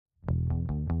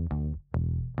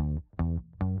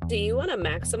Do you want to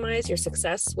maximize your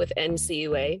success with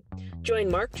NCUA?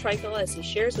 Join Mark Treichel as he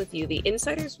shares with you the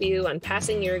insider's view on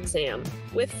passing your exam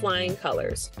with flying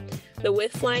colors. The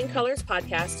With Flying Colors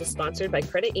podcast is sponsored by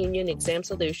Credit Union Exam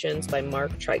Solutions by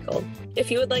Mark Treichel. If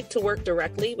you would like to work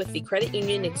directly with the Credit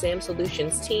Union Exam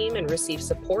Solutions team and receive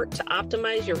support to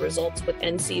optimize your results with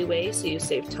NCUA so you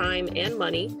save time and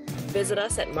money, visit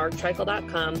us at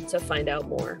marktreichel.com to find out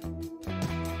more.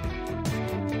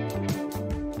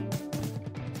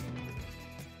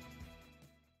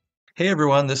 Hey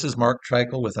everyone, this is Mark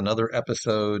Treichel with another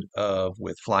episode of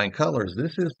With Flying Colors.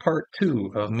 This is part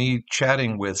 2 of me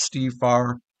chatting with Steve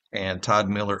Farrar and Todd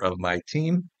Miller of my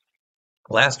team.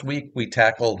 Last week we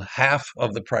tackled half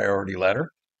of the priority letter.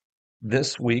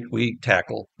 This week we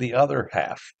tackled the other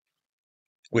half,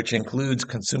 which includes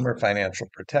Consumer Financial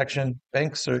Protection,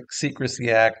 Bank Secrecy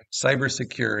Act,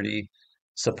 cybersecurity,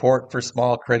 support for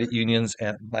small credit unions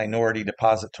and minority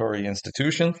depository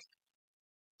institutions.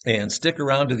 And stick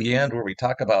around to the end where we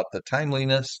talk about the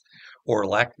timeliness or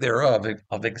lack thereof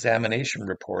of examination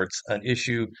reports, an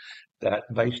issue that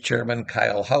Vice Chairman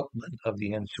Kyle Hauptman of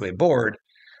the NCUA board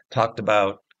talked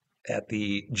about at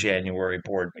the January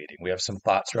board meeting. We have some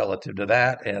thoughts relative to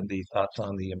that and the thoughts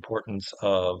on the importance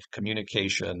of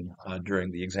communication during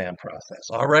the exam process.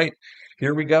 All right,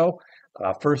 here we go.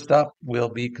 First up will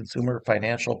be Consumer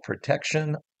Financial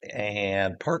Protection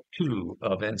and part 2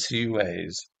 of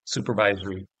NCUA's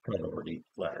Supervisory Priority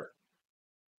Letter.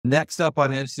 Next up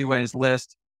on NCUA's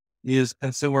list is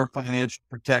Consumer Financial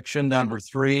Protection number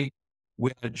 3,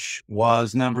 which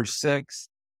was number 6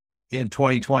 in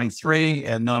 2023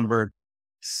 and number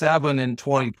 7 in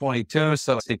 2022.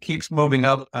 So it keeps moving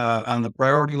up on the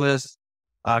priority list.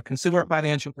 Consumer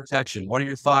Financial Protection. What are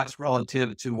your thoughts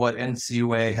relative to what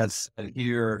NCUA has said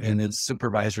here in its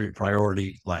Supervisory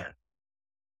Priority Letter?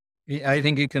 I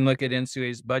think you can look at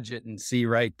NCUA's budget and see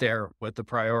right there what the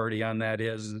priority on that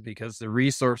is, because the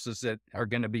resources that are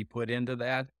going to be put into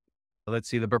that. Let's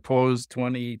see, the proposed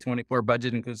 2024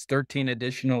 budget includes 13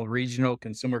 additional regional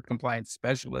consumer compliance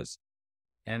specialists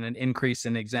and an increase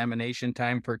in examination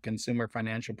time for consumer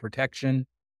financial protection.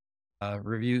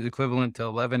 Review equivalent to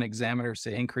 11 examiners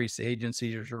to increase the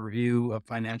agency's review of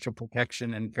financial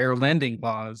protection and fair lending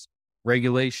laws,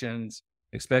 regulations,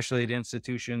 especially at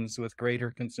institutions with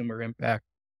greater consumer impact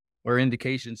or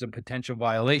indications of potential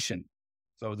violation.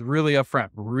 So it's really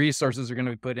upfront. Resources are going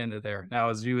to be put into there. Now,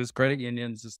 as you as credit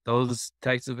unions, those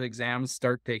types of exams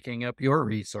start taking up your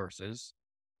resources,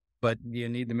 but you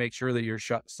need to make sure that your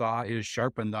saw is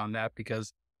sharpened on that,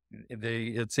 because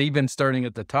it's even starting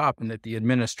at the top, and that the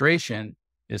administration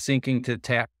is seeking to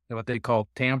what they call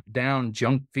tamp down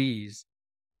junk fees.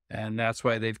 And that's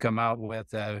why they've come out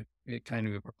with a kind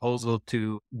of a proposal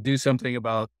to do something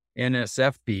about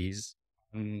NSF fees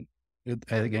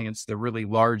against the really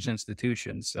large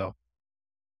institutions. So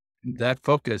that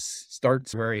focus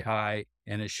starts very high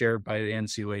and is shared by the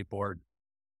NCUA board.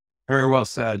 Very well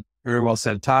said. Very well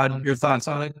said. Todd, your thoughts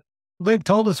on it? They've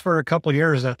told us for a couple of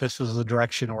years that this is the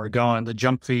direction we're going. The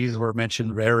junk fees were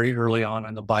mentioned very early on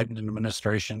in the Biden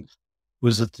administration.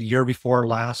 Was it the year before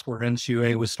last where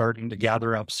NCUA was starting to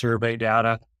gather up survey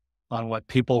data on what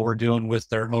people were doing with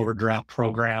their overdraft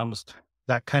programs?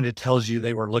 That kind of tells you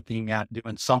they were looking at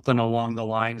doing something along the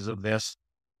lines of this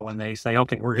when they say,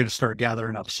 okay, we're going to start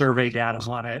gathering up survey data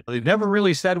on it. They've never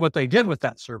really said what they did with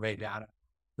that survey data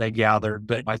they gathered,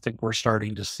 but I think we're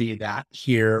starting to see that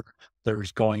here.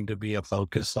 There's going to be a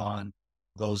focus on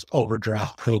those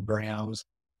overdraft programs.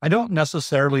 I don't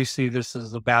necessarily see this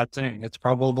as a bad thing. It's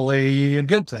probably a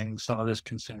good thing, some of this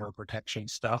consumer protection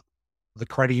stuff. The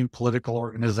credit and political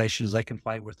organizations, they can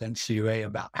fight with NCUA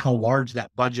about how large that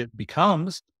budget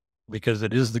becomes, because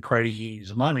it is the credit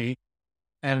union's money.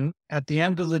 And at the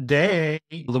end of the day,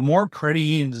 the more credit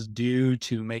unions do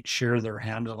to make sure they're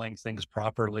handling things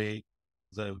properly,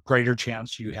 the greater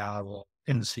chance you have of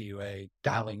NCUA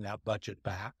dialing that budget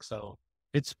back. So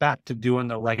it's back to doing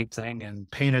the right thing and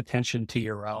paying attention to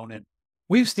your own. And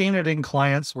we've seen it in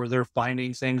clients where they're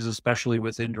finding things, especially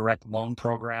with indirect loan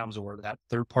programs, or that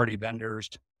third-party vendors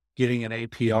getting an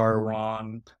APR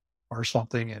wrong or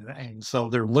something. And so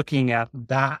they're looking at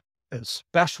that,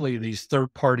 especially these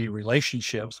third-party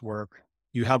relationships where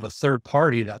you have a third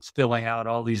party that's filling out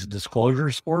all these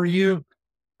disclosures for you.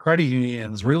 Credit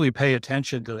unions really pay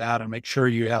attention to that and make sure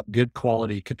you have good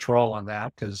quality control on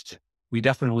that, because we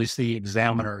definitely see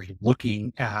examiners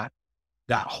looking at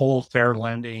that whole fair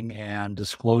lending and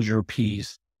disclosure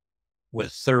piece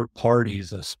with third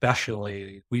parties,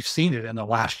 especially. We've seen it in the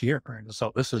last year. And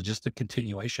so this is just a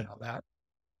continuation of that.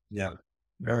 Yeah.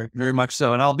 Very, very much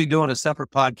so. And I'll be doing a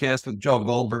separate podcast with Joe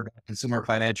Goldberg, Consumer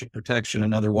Financial Protection,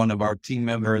 another one of our team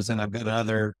members. And I've got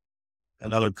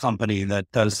another company that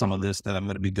does some of this that I'm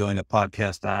going to be doing a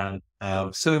podcast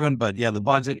on soon. But yeah, the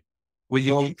budget, when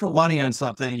you put money on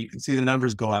something, you can see the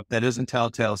numbers go up. That is a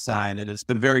telltale sign. And it's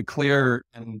been very clear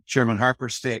in Chairman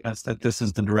Harper's statements that this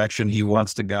is the direction he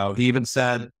wants to go. He even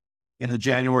said in the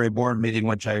January board meeting,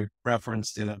 which I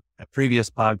referenced in a previous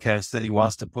podcast, that he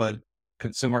wants to put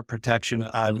consumer protection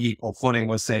on equal footing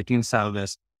with safety and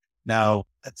soundness. Now,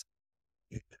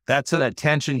 that's an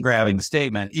attention-grabbing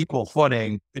statement. Equal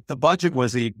footing. If the budget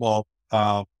was equal,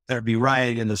 there'd be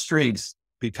rioting in the streets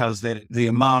because the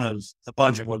amount of the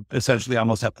budget would essentially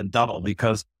almost have to double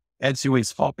because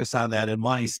NCUA's focus on that and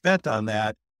money spent on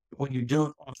that. When you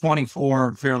do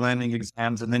 24 fair lending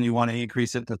exams and then you want to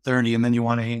increase it to 30 and then you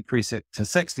want to increase it to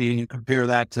 60 and you compare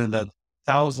that to the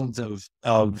thousands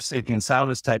of safety and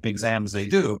soundness type exams they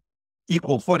do,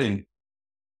 equal footing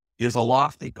is a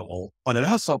lofty goal, but it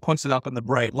also puts it up in the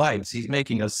bright lights. He's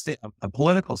making a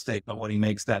political statement when he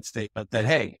makes that statement that,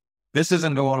 hey, this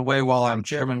isn't going away while I'm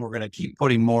chairman. We're going to keep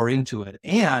putting more into it.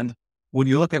 And when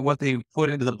you look at what they put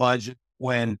into the budget,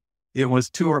 when it was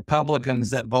 2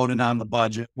 Republicans that voted on the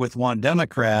budget with 1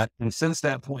 Democrat, and since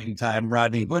that point in time,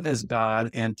 Rodney Hood is gone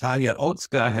and Tanya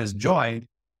Otska has joined.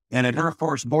 And at her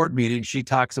first board meeting, she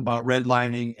talks about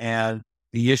redlining and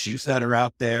the issues that are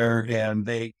out there. And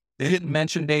they didn't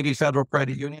mention Navy Federal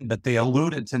Credit Union, but they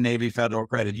alluded to Navy Federal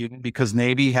Credit Union because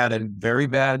Navy had a very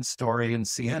bad story in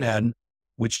CNN,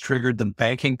 which triggered the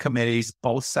banking committees,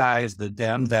 both sides, the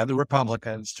Dems and the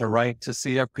Republicans, to write to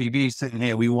CFPB saying,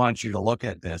 hey, we want you to look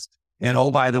at this. And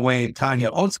oh, by the way, Tanya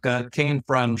Otska came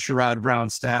from Sherrod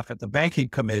Brown's staff at the banking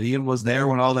committee and was there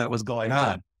when all that was going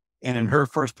on. And in her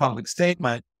first public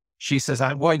statement, she says,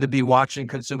 I'm going to be watching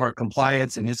consumer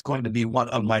compliance and it's going to be one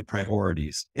of my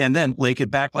priorities. And then link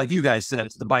it back, like you guys said,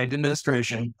 it's the Biden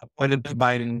administration appointed by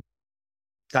Biden,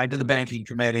 tied to the banking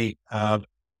committee.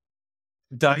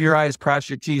 Dot your I's, cross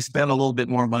your T's, spend a little bit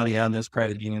more money on this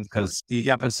credit union because the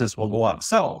emphasis will go up.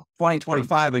 So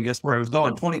 2025, I guess where I was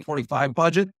going, 2025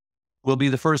 budget will be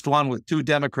the first one with 2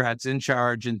 Democrats in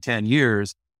charge in 10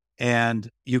 years. And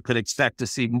you could expect to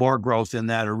see more growth in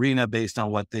that arena based on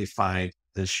what they find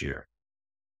this year.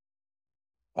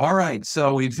 All right.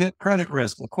 So we've hit credit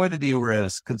risk, liquidity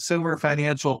risk, consumer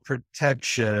financial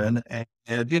protection, and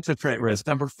interest rate risk.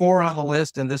 Number 4 on the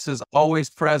list, and this is always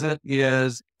present,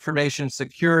 is information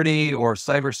security or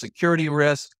cybersecurity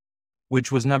risk,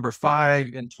 which was number 5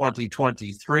 in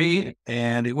 2023.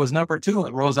 And it was number 2.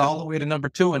 It rose all the way to number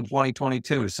 2 in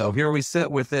 2022. So here we sit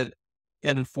with it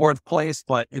in 4th place.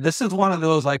 But this is one of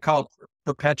those I call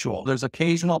perpetual. There's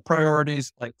occasional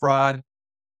priorities like fraud.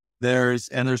 There's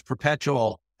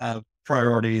perpetual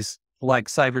priorities like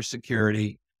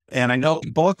cybersecurity. And I know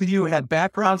both of you had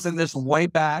backgrounds in this way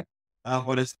back,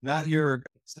 but it's not your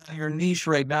niche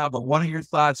right now. But what are your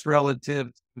thoughts relative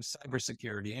to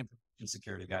cybersecurity, information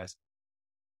security, guys?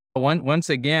 Once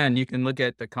again, you can look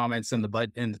at the comments from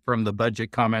the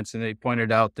budget comments, and they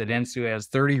pointed out that NCUA has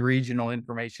 30 regional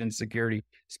information security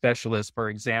specialists for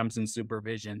exams and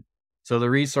supervision. So the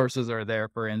resources are there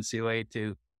for NCUA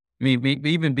to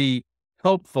even be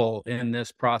helpful in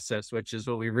this process, which is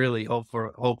what we really hope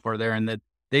for there, and that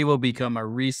they will become a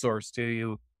resource to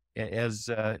you as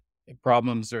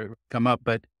problems come up.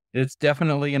 But it's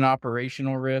definitely an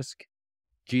operational risk.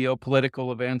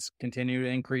 Geopolitical events continue to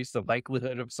increase the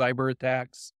likelihood of cyber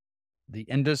attacks. The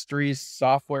industry's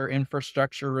software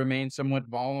infrastructure remains somewhat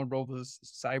vulnerable to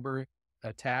cyber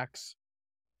attacks,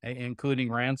 including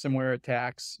ransomware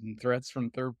attacks and threats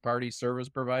from third-party service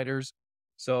providers.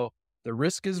 So the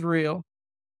risk is real.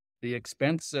 The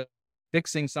expense of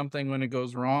fixing something when it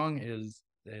goes wrong is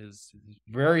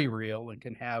very real and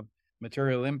can have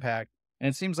material impact. And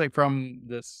it seems like from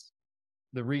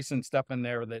the recent stuff in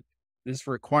there that this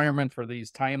requirement for these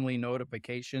timely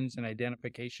notifications and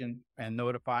identification and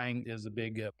notifying is a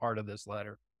big part of this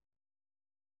letter.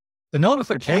 The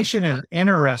notification is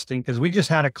interesting because we just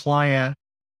had a client,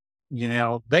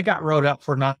 they got wrote up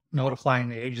for not notifying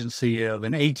the agency of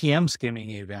an ATM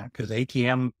skimming event because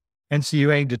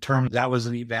NCUA determined that was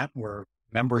an event where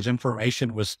members'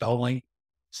 information was stolen.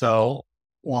 So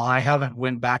while I haven't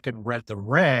went back and read the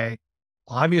reg,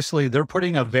 obviously they're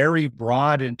putting a very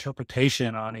broad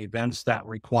interpretation on events that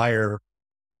require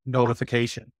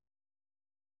notification.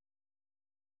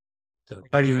 So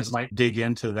you might dig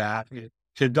into that. It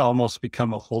could almost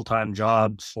become a full-time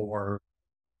job for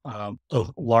a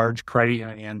large credit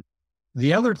union.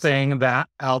 The other thing that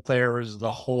out there is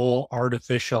the whole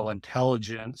artificial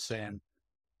intelligence. And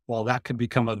while that could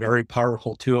become a very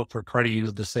powerful tool for credit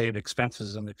unions to save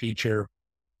expenses in the future,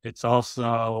 It's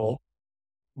also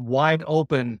wide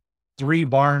open 3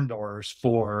 barn doors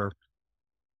for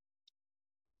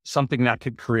something that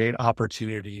could create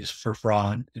opportunities for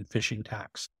fraud and phishing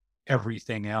attacks.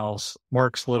 Everything else,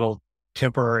 Mark's little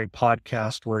temporary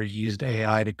podcast where he used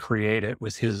AI to create it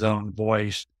with his own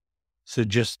voice to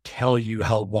just tell you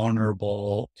how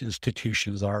vulnerable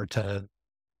institutions are to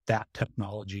that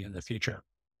technology in the future.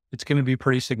 It's going to be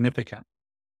pretty significant.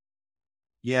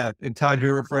 Yeah, and Todd,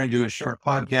 you're referring to a short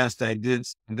podcast I did.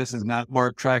 This is not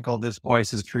Mark Treichel. This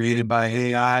voice is created by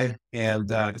AI, and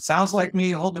it sounds like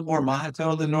me, a little bit more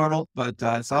monotone than normal, but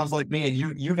it sounds like me.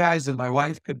 And you guys and my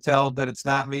wife could tell that it's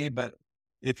not me. But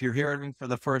if you're hearing me for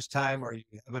the first time or you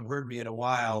haven't heard me in a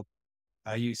while,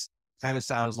 you kind of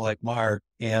sounds like Mark.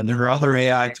 And there are other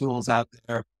AI tools out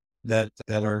there that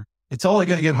are. It's only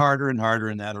going to get harder and harder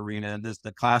in that arena. And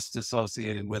the costs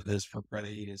associated with this for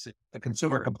credit unions, the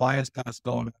consumer compliance costs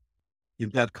going up.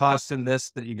 You've got costs in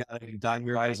this that you got to dot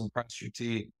your I's and cross your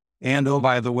T. And oh,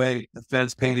 by the way, the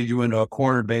Fed's painted you into a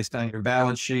corner based on your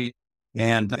balance sheet,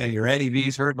 and your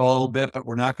NEV's hurting a little bit, but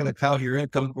we're not going to count your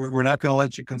income. We're not going to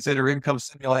let you consider income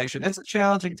simulation. It's a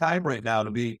challenging time right now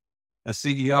to be a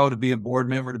CEO, to be a board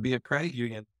member, to be a credit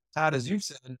union. Todd, as you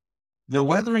said, they're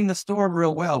weathering the storm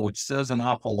real well, which says an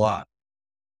awful lot.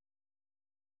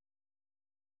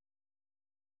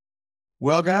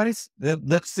 Well, guys,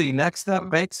 let's see. Next up,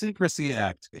 Bank Secrecy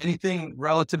Act. Anything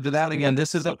relative to that? Again,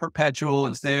 this is a perpetual.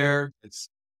 It's there. It's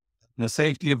the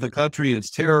safety of the country. It's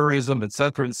terrorism, et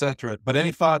cetera, et cetera. But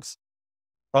any thoughts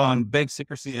on Bank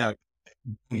Secrecy Act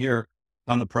here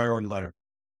on the priority letter?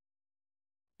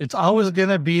 It's always going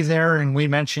to be there. And we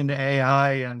mentioned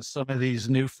AI and some of these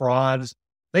new frauds.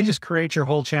 They just create your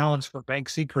whole challenge for bank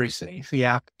secrecy. The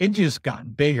act, it just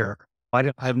got bigger.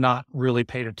 I have not really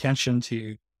paid attention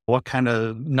to what kind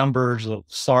of numbers of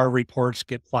SAR reports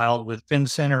get filed with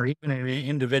FinCEN or even an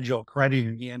individual credit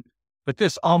union, but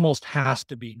this almost has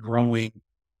to be growing.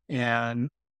 And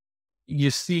you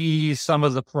see some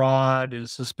of the fraud and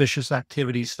suspicious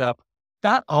activity stuff.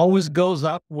 That always goes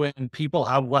up when people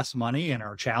have less money and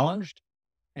are challenged.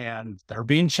 And they're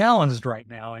being challenged right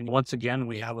now. And once again,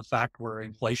 we have a fact where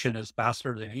inflation is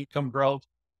faster than income growth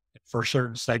for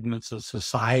certain segments of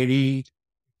society.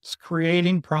 It's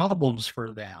creating problems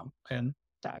for them. And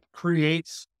that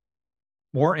creates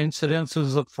more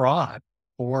incidences of fraud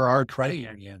for our credit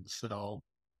unions. So,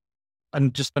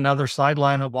 and just another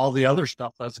sideline of all the other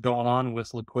stuff that's going on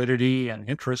with liquidity and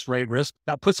interest rate risk,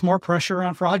 that puts more pressure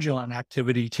on fraudulent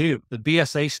activity too. The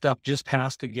BSA stuff just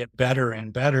has to get better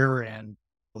and better. And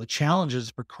the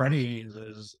challenges for credit unions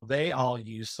is they all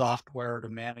use software to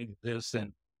manage this,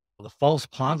 and the false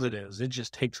positives, it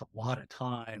just takes a lot of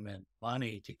time and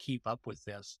money to keep up with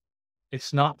this.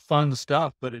 It's not fun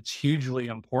stuff, but it's hugely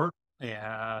important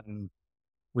and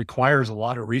requires a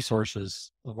lot of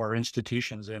resources of our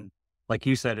institutions. And like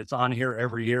you said, it's on here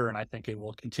every year, and I think it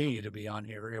will continue to be on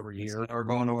here every year. We're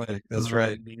going away. That's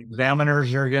right. The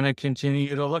examiners are going to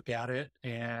continue to look at it,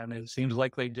 and it seems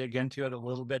like they dig into it a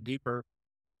little bit deeper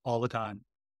all the time.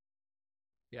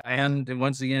 Yeah, and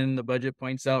once again, the budget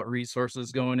points out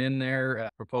resources going in there.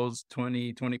 Proposed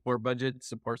 2024 budget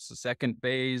supports the second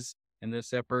phase in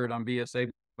this effort on BSA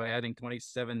by adding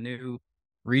 27 new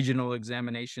regional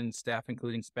examination staff,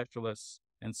 including specialists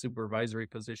and supervisory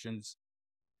positions.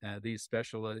 These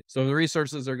specialists. So the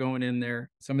resources are going in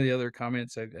there. Some of the other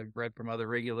comments I've read from other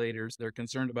regulators, they're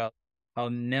concerned about how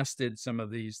nested some of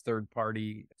these third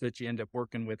party that you end up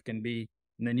working with can be.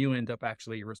 And then you end up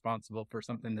actually responsible for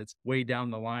something that's way down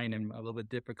the line and a little bit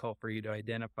difficult for you to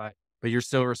identify, but you're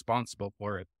still responsible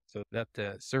for it. So that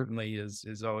certainly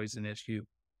is always an issue.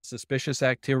 Suspicious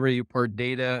activity report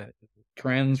data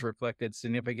trends reflected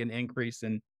significant increase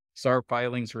in SAR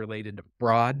filings related to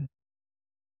fraud.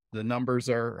 The numbers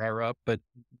are up, but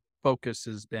focus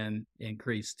has been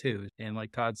increased too. And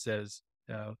like Todd says,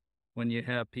 when you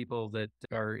have people that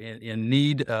are in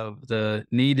need of, the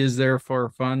need is there for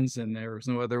funds and there's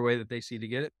no other way that they see to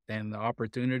get it, and the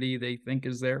opportunity they think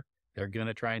is there, they're going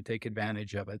to try and take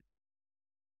advantage of it.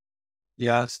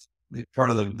 Yes, part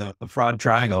of the fraud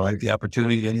triangle, right? The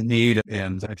opportunity and the need,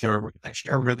 and I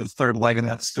share where the third leg of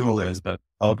that stool is, but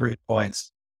all great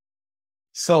points.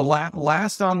 So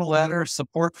last on the letter,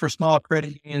 support for small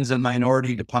credit unions and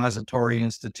minority depository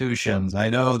institutions. I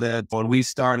know that when we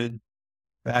started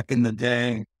back in the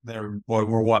day, there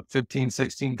were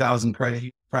 16,000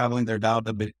 credit probably. They're down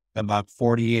to about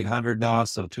 4,800 now.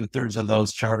 So 2/3 of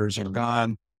those charters are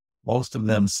gone. Most of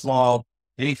them small.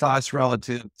 Any thoughts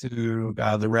relative to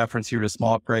the reference here to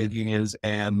small credit unions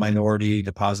and minority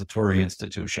depository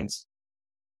institutions?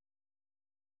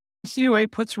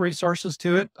 NCUA puts resources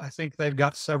to it. I think they've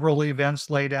got several events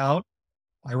laid out.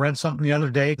 I read something the other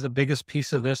day, the biggest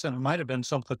piece of this, and it might have been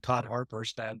something Todd Harper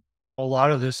said. A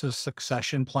lot of this is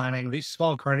succession planning. These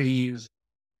small credit unions,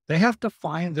 they have to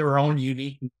find their own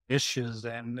unique niches,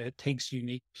 and it takes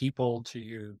unique people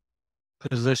to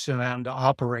position them to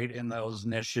operate in those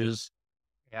niches.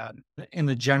 And in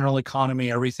the general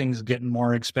economy, everything's getting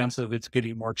more expensive. It's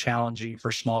getting more challenging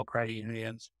for small credit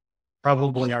unions.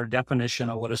 Probably our definition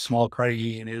of what a small credit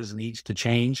union is needs to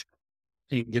change.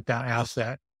 You can get that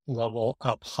asset level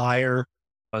up higher.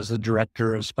 As the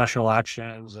director of special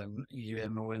actions, and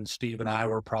even when Steve and I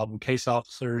were problem case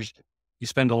officers, you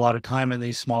spend a lot of time in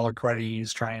these smaller credit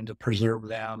unions trying to preserve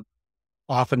them.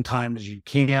 Oftentimes you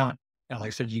can't. And like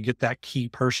I said, you get that key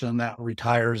person that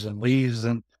retires and leaves,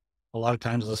 and a lot of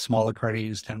times the smaller credit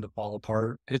unions tend to fall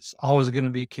apart. It's always going to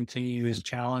be a continuous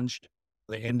challenge.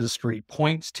 The industry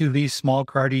points to these small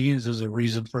credit unions as a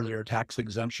reason for their tax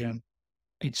exemption.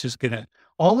 It's just going to,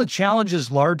 all the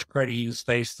challenges large credit unions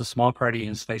face, the small credit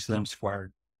unions face them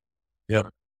squared. Yep.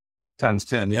 Times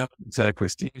 10. Yep. Exactly.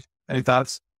 Steve, any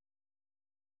thoughts?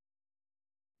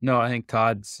 No, I think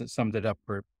Todd summed it up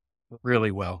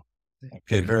really well.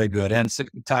 Okay, very good. And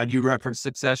Todd, you referenced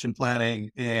succession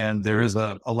planning, and there is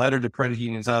a letter to credit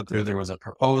unions out there. There was a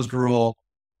proposed rule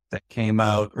that came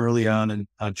out early on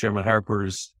in Chairman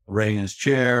Harper's reign as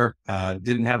chair.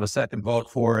 Didn't have a second vote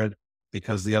for it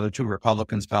because the other two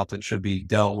Republicans felt it should be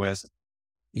dealt with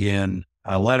in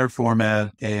a letter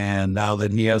format. And now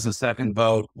that he has a second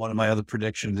vote, one of my other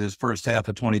predictions is first half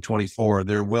of 2024,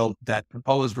 that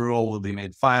proposed rule will be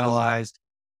made finalized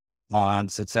on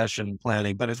succession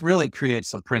planning, but it really creates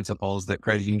some principles that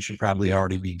credit unions should probably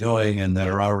already be doing and that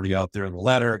are already out there in the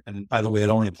letter. And by the way, it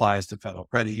only applies to federal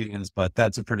credit unions, but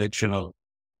that's a prediction of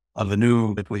a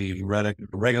new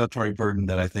regulatory burden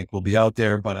that I think will be out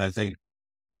there. But I think,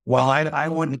 while I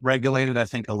wouldn't regulate it, I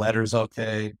think a letter's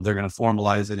okay. They're going to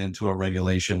formalize it into a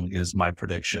regulation is my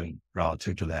prediction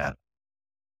relative to that.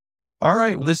 All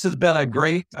right. Well, this has been a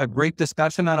great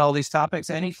discussion on all these topics.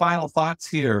 Any final thoughts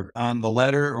here on the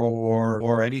letter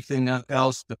or anything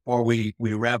else before we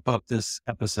wrap up this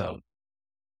episode?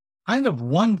 Kind of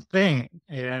one thing,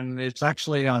 and it's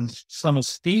actually on some of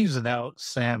Steve's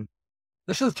notes, and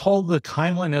this is called the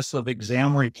timeliness of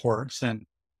exam reports. And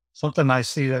something I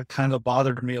see that kind of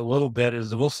bothered me a little bit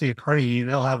is we'll see a credit union,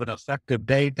 they'll have an effective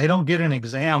date. They don't get an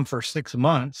exam for 6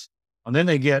 months, and then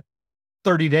they get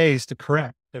 30 days to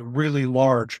correct a really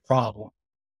large problem.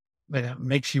 And it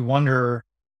makes you wonder,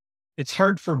 it's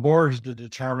hard for boards to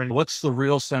determine what's the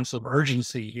real sense of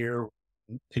urgency here.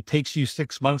 It takes you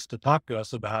 6 months to talk to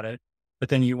us about it, but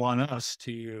then you want us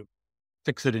to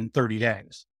fix it in 30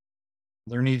 days.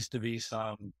 There needs to be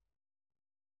some,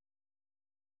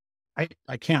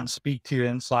 I can't speak to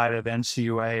inside of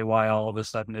NCUA why all of a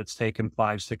sudden it's taken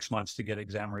 5-6 months to get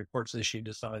exam reports issued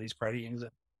to some of these credit unions,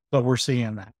 but we're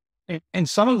seeing that. And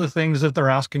some of the things that they're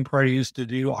asking credit unions to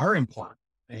do are important.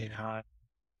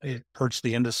 It hurts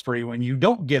the industry when you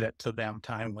don't get it to them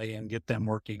timely and get them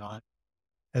working on it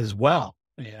as well.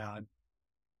 And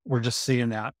we're just seeing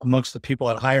that amongst the people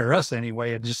that hire us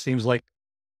anyway. It just seems like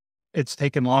it's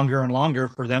taken longer and longer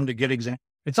for them to get exam.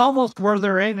 It's almost where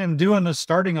they're in and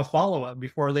starting a follow-up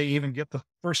before they even get the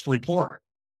first report.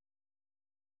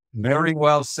 Very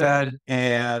well said.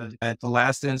 And at the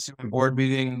last NCUA board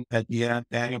meeting at the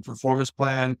annual performance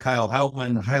plan, Kyle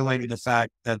Hauptman highlighted the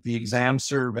fact that the exam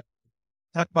survey,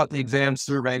 talked about the exam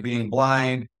survey being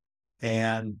blind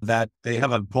and that they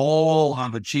have a goal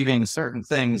of achieving certain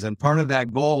things. And part of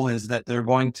that goal is that they're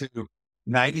going to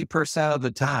 90% of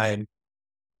the time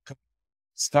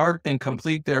start and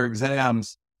complete their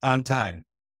exams on time.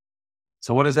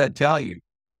 So what does that tell you?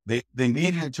 They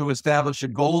needed to establish a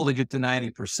goal to get to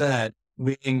 90%,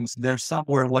 meaning they're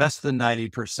somewhere less than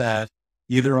 90%,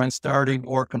 either on starting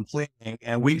or completing.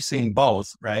 And we've seen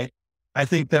both, right? I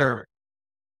think they're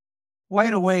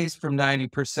quite a ways from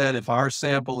 90% if our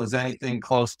sample is anything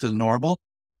close to normal,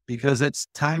 because it's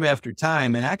time after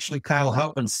time. And actually, Kyle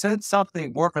Hauptman said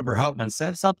something, board member Hauptman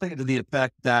said something to the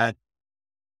effect that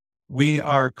we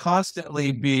are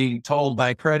constantly being told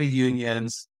by credit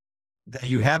unions that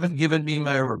you haven't given me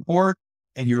my report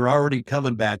and you're already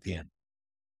coming back in.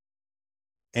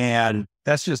 And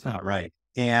that's just not right.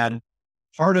 And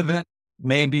part of it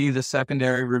may be the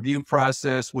secondary review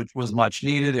process, which was much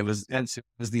needed. It was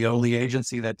the only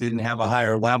agency that didn't have a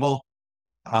higher level.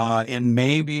 And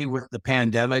maybe with the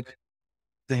pandemic,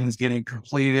 things getting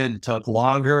completed took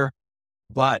longer,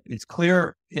 but it's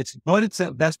clear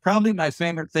that's probably my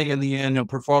favorite thing in the annual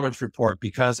performance report,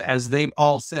 because as they've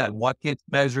all said, what gets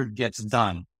measured gets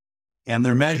done. and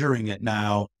they're measuring it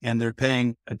now, and they're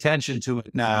paying attention to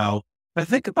it now. But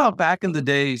think about back in the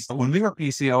days when we were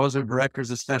PCOs or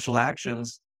directors of special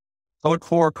actions, Code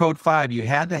 4, Code 5, you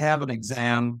had to have an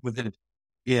exam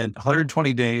in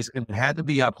 120 days, and it had to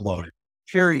be uploaded.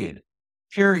 Period.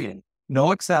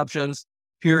 No exceptions.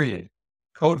 Period.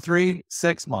 Code 3,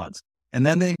 6 months. And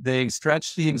then they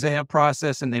stretched the exam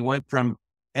process, and they went from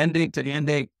end date to end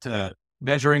date to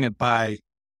measuring it by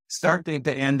start date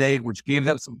to end date, which gave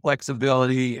them some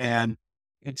flexibility. And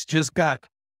it's just got,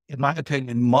 in my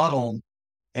opinion, muddled,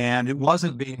 and it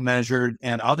wasn't being measured,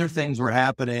 and other things were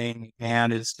happening,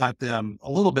 and it's got them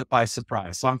a little bit by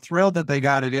surprise. So I'm thrilled that they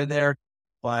got it in there,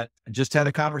 but I just had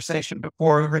a conversation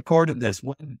before we recorded this.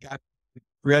 When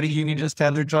Credit Union just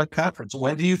had their joint conference.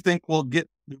 When do you think we'll get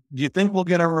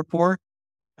a report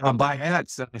by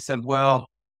X? And I said, well,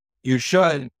 you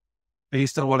should.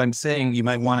 Based on what I'm saying, you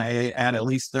might want to add at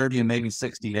least 30 and maybe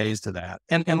 60 days to that.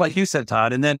 And like you said,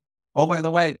 Todd, and then, oh, by the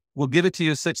way, we'll give it to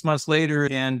you 6 months later.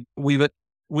 And when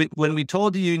we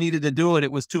told you needed to do it,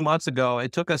 it was 2 months ago.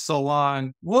 It took us so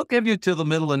long. We'll give you till the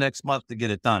middle of next month to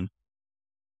get it done.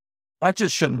 That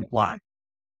just shouldn't apply.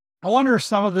 I wonder if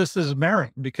some of this is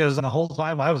merit, because the whole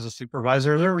time I was a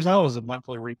supervisor, there was always a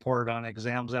monthly report on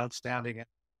exams outstanding. And,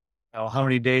 how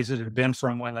many days it had been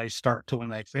from when they start to when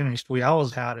they finished. We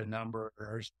always had a number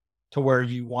to where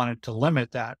you wanted to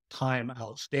limit that time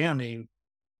outstanding.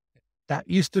 That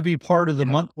used to be part of the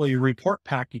monthly report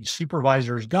package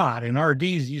supervisors got, and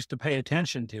RDs used to pay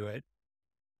attention to it.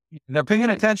 They're paying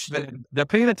attention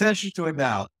to it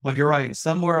now. But you're right,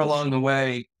 somewhere along the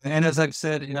way, and as I've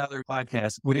said in other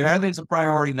podcasts, when everything's a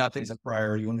priority, nothing's a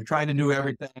priority. When you're trying to do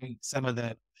everything, some of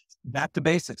that back to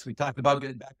basics. We talked about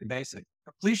getting back to basics.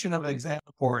 Completion of an exam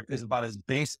report is about as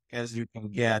basic as you can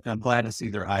get. I'm glad to see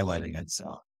they're highlighting it.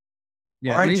 So,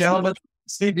 yeah, all right, gentlemen.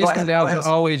 Steve, this comes down to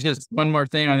always just one more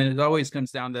thing. I mean, it always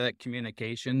comes down to that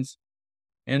communications.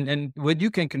 And what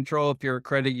you can control if you're a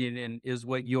credit union is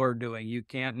what you're doing. You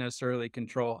can't necessarily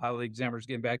control how the examiners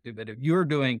get back to you, but if you're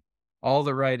doing all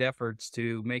the right efforts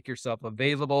to make yourself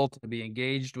available, to be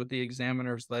engaged with the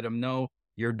examiners, let them know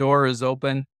your door is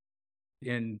open,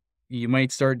 and you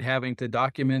might start having to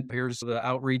document, here's the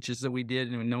outreaches that we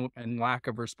did and lack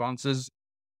of responses.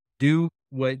 Do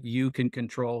what you can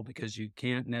control, because you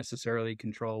can't necessarily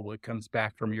control what comes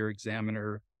back from your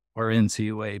examiner or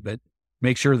NCUA, but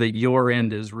make sure that your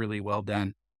end is really well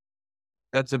done.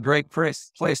 That's a great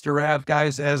place to wrap,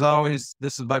 guys. As always,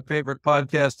 this is my favorite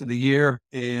podcast of the year,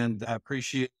 and I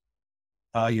appreciate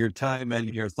your time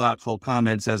and your thoughtful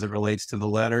comments as it relates to the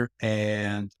letter.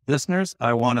 And listeners,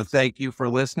 I want to thank you for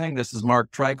listening. This is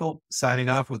Mark Treichel signing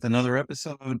off with another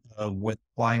episode of With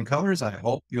Flying Colors. I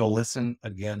hope you'll listen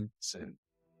again soon.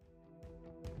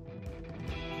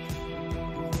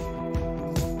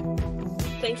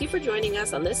 Thank you for joining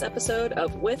us on this episode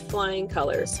of With Flying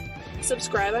Colors.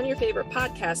 Subscribe on your favorite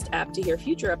podcast app to hear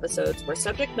future episodes where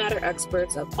subject matter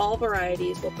experts of all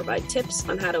varieties will provide tips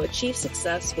on how to achieve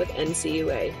success with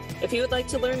NCUA. If you would like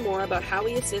to learn more about how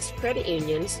we assist credit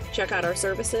unions, check out our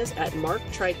services at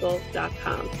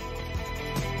marktreichel.com.